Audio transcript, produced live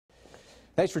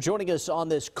Thanks for joining us on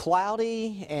this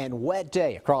cloudy and wet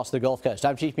day across the Gulf Coast.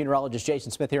 I'm Chief Meteorologist Jason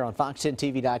Smith here on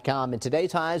Fox10TV.com, and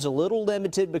today's high is a little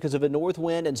limited because of a north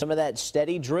wind and some of that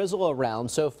steady drizzle around.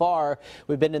 So far,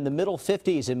 we've been in the middle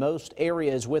 50s in most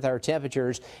areas with our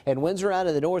temperatures, and winds are out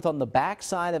of the north on the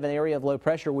backside of an area of low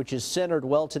pressure, which is centered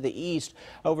well to the east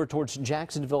over towards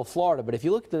Jacksonville, Florida. But if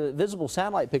you look at the visible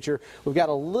satellite picture, we've got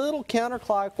a little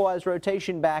counterclockwise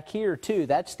rotation back here, too.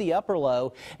 That's the upper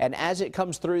low, and as it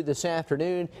comes through this afternoon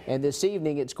and this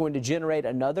evening, it's going to generate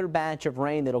another batch of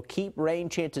rain that'll keep rain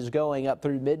chances going up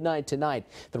through midnight tonight.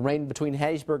 The rain between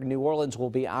Hattiesburg and New Orleans will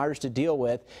be ours to deal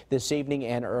with this evening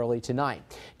and early tonight.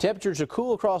 Temperatures are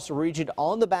cool across the region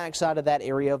on the backside of that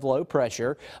area of low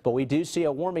pressure, but we do see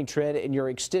a warming trend in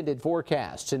your extended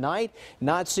forecast. Tonight,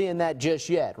 not seeing that just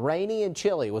yet. Rainy and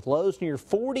chilly with lows near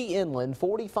 40 inland,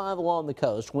 45 along the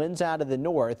coast, winds out of the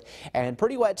north, and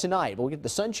pretty wet tonight. We'll get the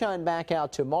sunshine back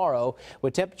out tomorrow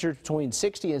with temperatures between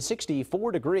 60 and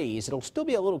 64 degrees. It'll still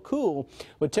be a little cool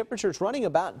with temperatures running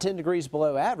about 10 degrees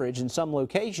below average in some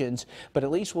locations, but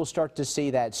at least we'll start to see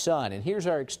that sun. And here's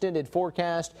our extended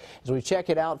forecast. As we check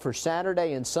it out for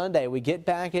Saturday and Sunday, we get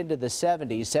back into the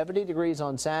 70s, 70 degrees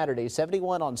on Saturday,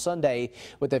 71 on Sunday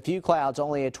with a few clouds,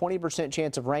 only a 20%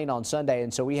 chance of rain on Sunday,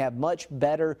 and so we have much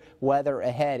better weather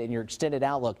ahead in your extended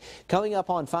outlook. Coming up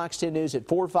on Fox 10 News at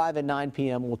 4, 5, and 9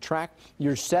 p.m., we'll track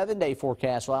your 7-day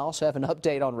forecast. We'll also have an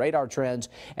update on radar trends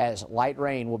as light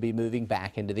rain will be moving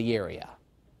back into the area.